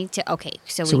we need to, okay,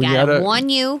 so So we we gotta gotta- warn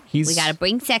you. We he's- gotta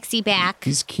bring Sexy back.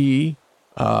 He's key.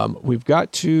 We've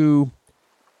got to,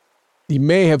 you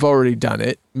may have already done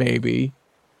it, maybe,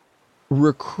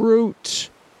 recruit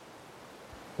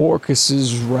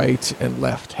Orcus's right and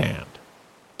left hand.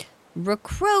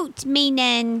 Recruit,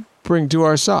 meaning. Bring to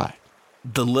our side.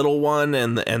 The little one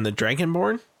and the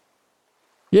Dragonborn?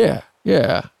 Yeah,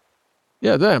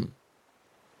 them.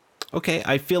 Okay,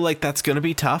 I feel like that's going to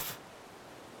be tough.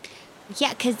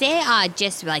 Yeah, because they are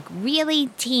just like really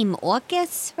Team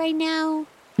Orcus right now.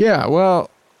 Yeah, well,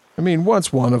 I mean,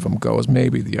 once one of them goes,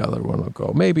 maybe the other one will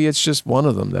go. Maybe it's just one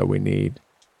of them that we need.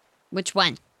 Which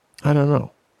one? I don't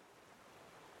know.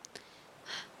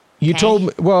 You Okay. told me,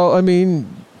 well, I mean,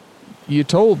 you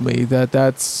told me that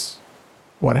that's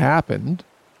what happened,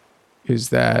 is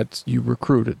that you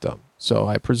recruited them. So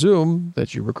I presume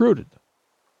that you recruited them.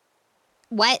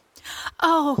 What?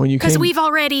 Oh, When you because came- we've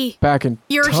already. Back in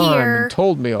You're time here. and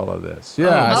told me all of this.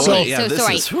 Yeah, Oh, so Okay, yeah, so this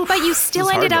sorry. is- whew, But you still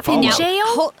this is ended hard up in to follow.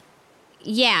 jail?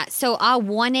 Yeah, so our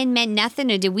warning meant nothing,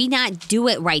 or did we not do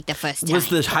it right the first time? Was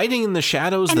the hiding in the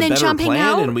shadows And the then better jumping plan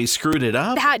out? and we screwed it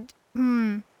up? That.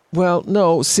 well,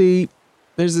 no, see,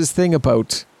 there's this thing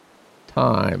about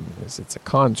time, is it's a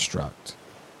construct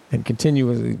and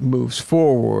continually moves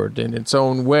forward in its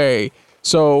own way.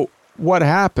 So what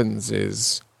happens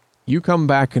is you come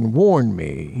back and warn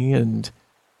me, and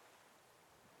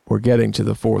we're getting to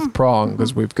the fourth prong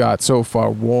because we've got so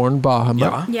far warn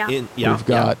Bahamut. Yeah. Yeah. We've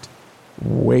got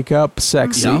wake up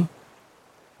sexy. Yeah.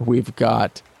 We've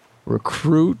got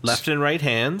recruit. Left and right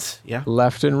hands. Yeah.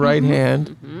 Left and right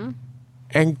hand.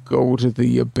 And go to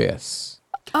the abyss.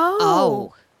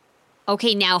 Oh.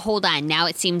 Okay, now hold on. Now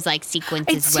it seems like sequence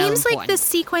It is well seems like important. the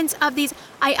sequence of these.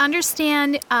 I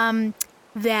understand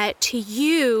that to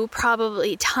you,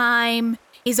 probably time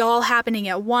is all happening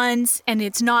at once and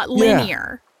it's not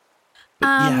linear.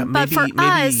 Yeah, But for maybe-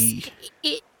 us,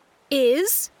 it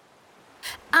is.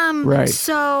 Right.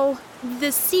 So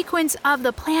the sequence of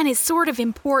the plan is sort of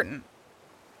important.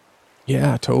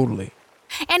 Yeah, totally.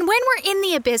 And when we're in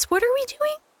the abyss, what are we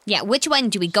doing? Yeah, which one?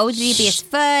 Do we go to the abyss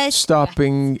first?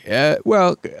 Stopping,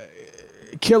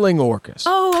 killing Orcus.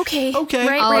 Oh, okay. Okay.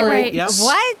 Right, All right, right, right. yeah.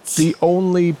 What? The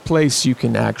only place you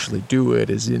can actually do it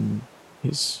is in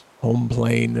his home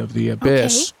plane of the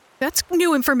abyss. Okay. That's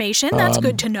new information. That's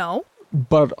good to know.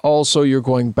 But also you're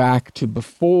going back to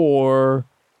before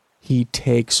he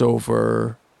takes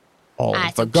over all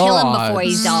of So the kill him gods. before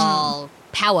he's all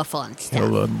powerful and stuff.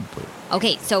 Kill him.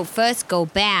 Okay, so first go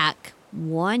back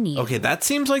 1 year. Okay, that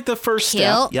seems like the first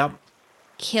Kill. step. Yep.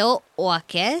 Kill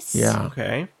Orcus. Yeah.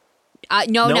 Okay.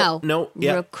 No. No.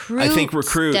 Yep. Recruit. I think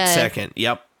recruit the, second.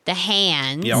 Yep. The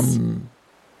hands. Yep.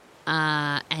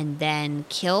 And then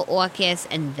kill Orcus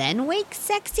and then wake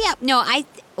Sexy up. No,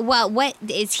 what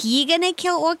is he gonna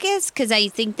kill Orcus? Because I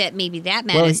think that maybe that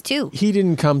matters too. He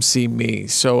didn't come see me,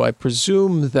 so I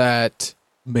presume that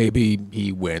maybe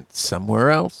he went somewhere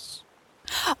else.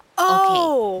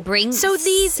 Oh, bring so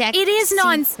these it is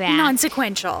Sexy back.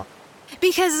 non-sequential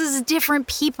because as different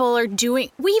people are doing.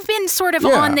 We've been sort of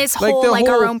Yeah, on this like whole the our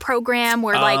whole- own program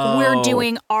where like we're Oh.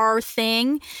 doing our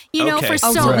thing, you know, Okay. for Oh,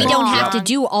 so so long. we don't have to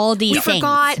do all these We things.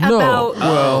 forgot No, about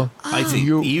well, I see.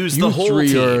 you Use you the whole three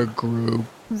team. are a group.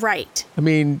 right. I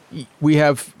mean, we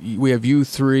have you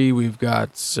three. We've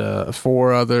got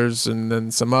 4 others, and then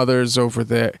some others over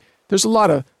there. There's a lot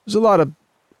of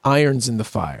irons in the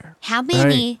fire. How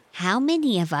many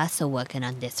of us are working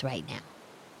on this right now?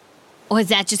 Or is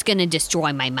that just gonna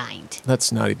destroy my mind?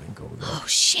 Let's not even go there. Oh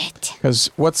shit. Because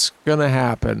what's gonna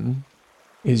happen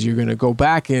is you're gonna go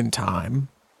back in time,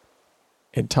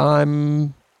 and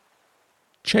time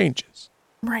changes.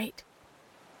 Right.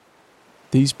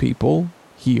 These people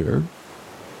here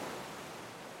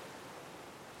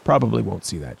probably won't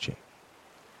see that change.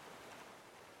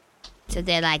 So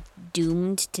they're like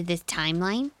doomed to this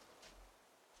timeline?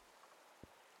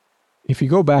 If you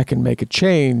go back and make a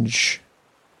change,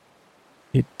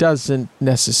 it doesn't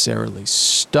necessarily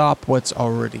stop what's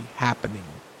already happening.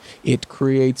 It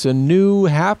creates a new,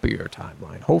 happier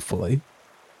timeline, hopefully.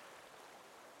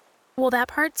 Well, that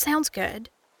part sounds good.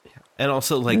 And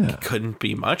also, like, Yeah. couldn't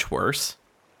be much worse.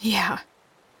 Yeah.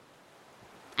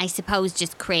 I suppose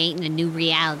just creating a new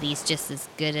reality is just as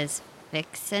good as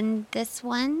fixing this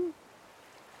one?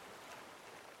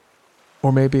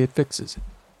 Or maybe it fixes it.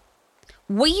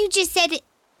 Well, you just said it.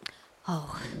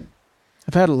 Oh,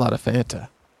 I've had a lot of Fanta.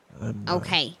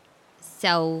 okay.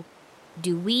 So,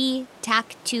 do we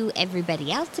talk to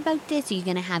everybody else about this? Are you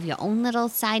going to have your own little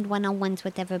side one-on-ones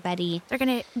with everybody? They're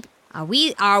gonna. Are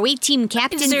we team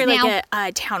captains Is there now? like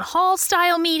a town hall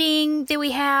style meeting that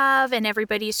we have, and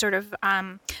everybody sort of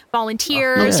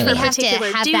volunteers Yeah. for we have to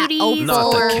particular have that duties?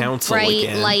 Not the over council bright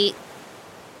again. light.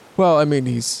 Well, I mean,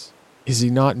 is he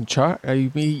not in charge?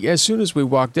 I mean, as soon as we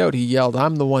walked out, he yelled,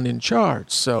 "I'm the one in charge."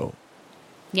 So,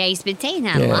 Yeah, he's been saying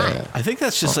that a lot. I think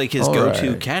that's just like his all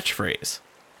go-to right. catchphrase.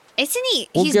 Isn't he?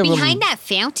 We'll He's give him- behind that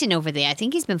fountain over there. I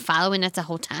think he's been following us the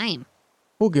whole time.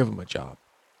 we'll give him a job.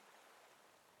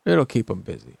 It'll keep him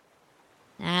busy.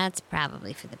 That's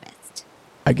probably for the best.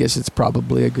 I guess it's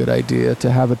probably a good idea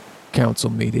to have a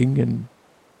council meeting, and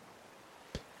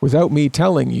without me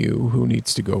telling you who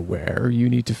needs to go where, you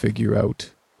need to figure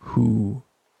out who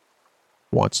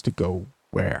wants to go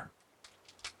where.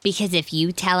 Because if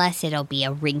you tell us it'll be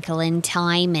a wrinkle in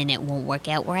time and it won't work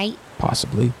out right,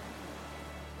 Possibly.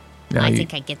 Now I you,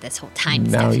 think I get this whole time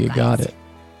now stuff, you guys. got it.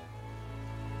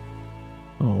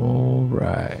 All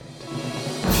right.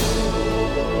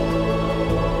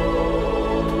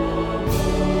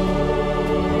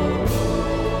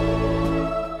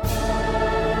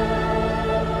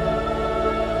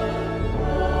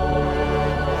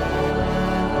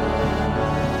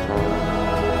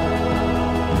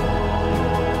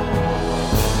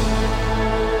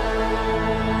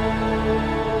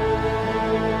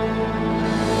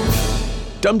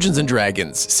 Dungeons &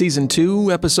 Dragons, Season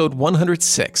 2, Episode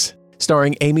 106,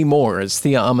 starring Amy Moore as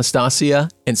Thea Amastasia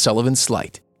and Sullivan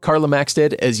Slight, Carla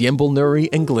Maxted as Yembel Nuri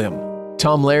and Glim,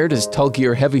 Tom Laird as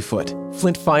Tulgir Heavyfoot,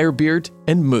 Flint Firebeard,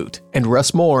 and Moot, and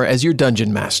Russ Moore as your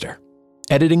Dungeon Master.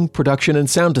 Editing, production, and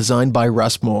sound design by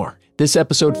Russ Moore. This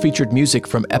episode featured music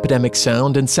from Epidemic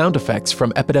Sound and sound effects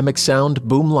from Epidemic Sound,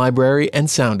 Boom Library, and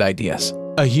Sound Ideas.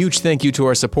 A huge thank you to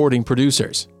our supporting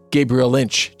producers: Gabriel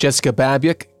Lynch, Jessica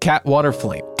Babiak, Kat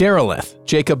Waterflame, Daryleth,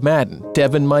 Jacob Madden,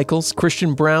 Devin Michaels,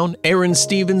 Christian Brown, Aaron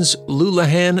Stevens,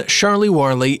 Lulahan, Charlie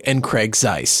Warley, and Craig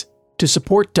Zeiss. To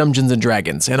support Dungeons &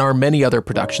 Dragons and our many other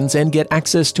productions and get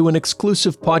access to an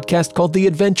exclusive podcast called The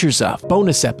Adventures Of,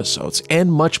 bonus episodes,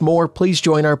 and much more, please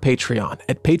join our Patreon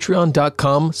at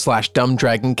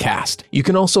patreon.com/dumbdragoncast. You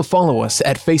can also follow us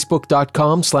at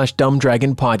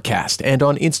facebook.com/dumbdragonpodcast and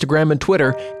on Instagram and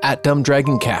Twitter at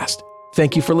dumbdragoncast.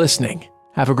 Thank you for listening.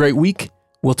 Have a great week.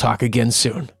 We'll talk again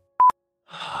soon.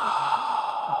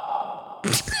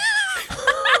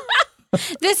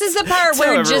 This is the part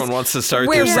where everyone wants to start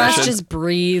where their Russ session. just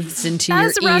breathes into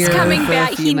As your Russ ear coming for a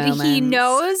back, few he moments.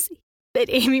 knows that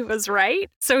Amy was right,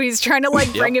 so he's trying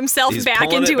to bring himself He's back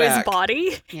pulling into it his back.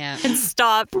 body Yeah. and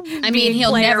stop. I mean, he'll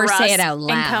Player never say Russ it out and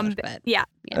loud, come but yeah,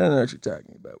 I don't know what you're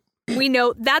talking about. we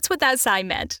know that's what that sign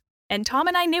meant, and Tom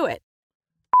and I knew it.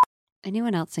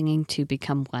 anyone else singing "To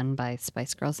Become One" by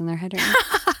Spice Girls in their head right now?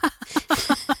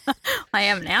 I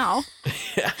am now.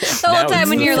 The whole time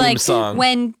when you're like,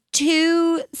 when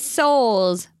two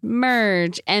souls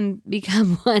merge and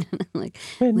become one. Like,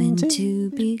 when two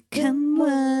become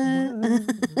one.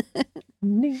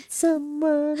 Need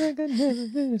someone I can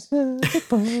never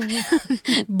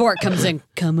before. Bort comes in,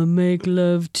 come and make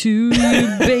love to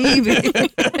you, baby.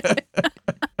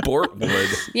 Bort would.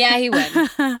 Yeah, he would.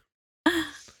 Gotta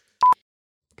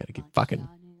get fucking...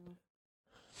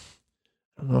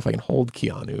 I don't know if I can hold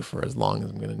Keanu for as long as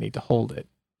I'm going to need to hold it.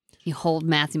 You hold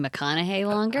Matthew McConaughey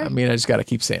longer? I mean, I just got to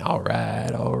keep saying, all right,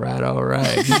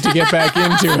 just to get back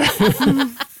into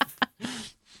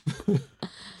it.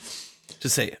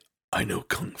 Just say, I know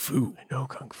Kung Fu. I know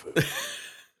Kung Fu.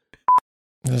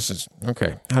 This is,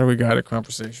 okay. How do we guide a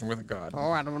conversation with a god?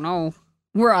 Oh, I don't know.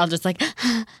 We're all just like...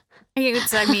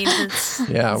 It's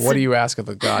Yeah, what do you ask of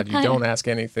the god? You don't ask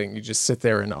anything. You just sit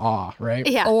there in awe, right?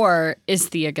 yeah. Or is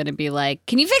Thea going to be like,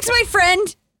 can you fix my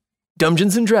friend?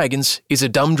 Dungeons & Dragons is a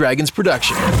Dumb Dragons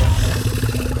production.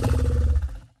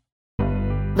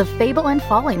 The Fable and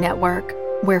Folly Network,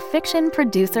 where fiction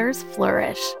producers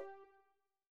flourish.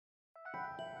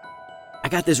 I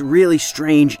got this really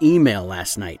strange email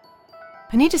last night.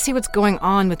 I need to see what's going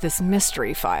on with this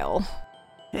mystery file.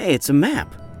 Hey, it's a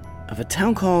map of a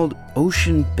town called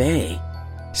Ocean Bay.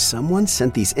 Someone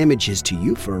sent these images to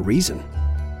you for a reason.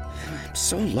 I'm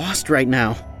so lost right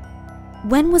now.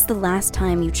 When was the last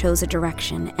time you chose a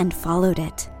direction and followed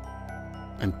it?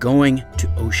 I'm going to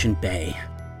Ocean Bay.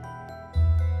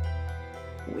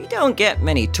 We don't get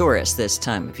many tourists this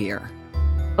time of year.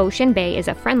 Ocean Bay is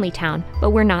a friendly town,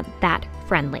 but we're not that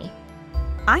friendly.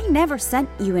 I never sent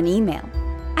you an email.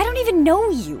 I don't even know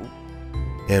you.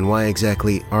 And why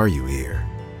exactly are you here?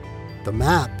 The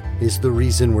map is the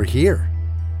reason we're here.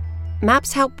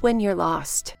 Maps help when you're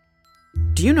lost.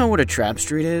 Do you know what a trap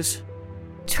street is?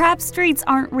 Trap streets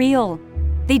aren't real.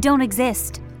 They don't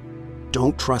exist.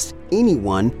 Don't trust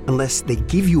anyone unless they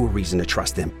give you a reason to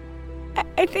trust them.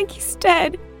 I think he's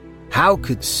dead. How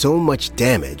could so much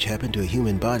damage happen to a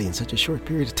human body in such a short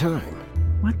period of time?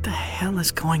 What the hell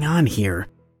is going on here?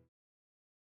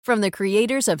 From the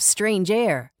creators of Strange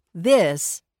Air,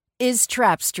 this is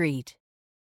Trap Street.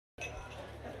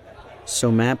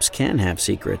 So maps can have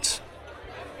secrets.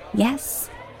 Yes.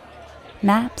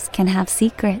 Maps can have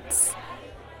secrets.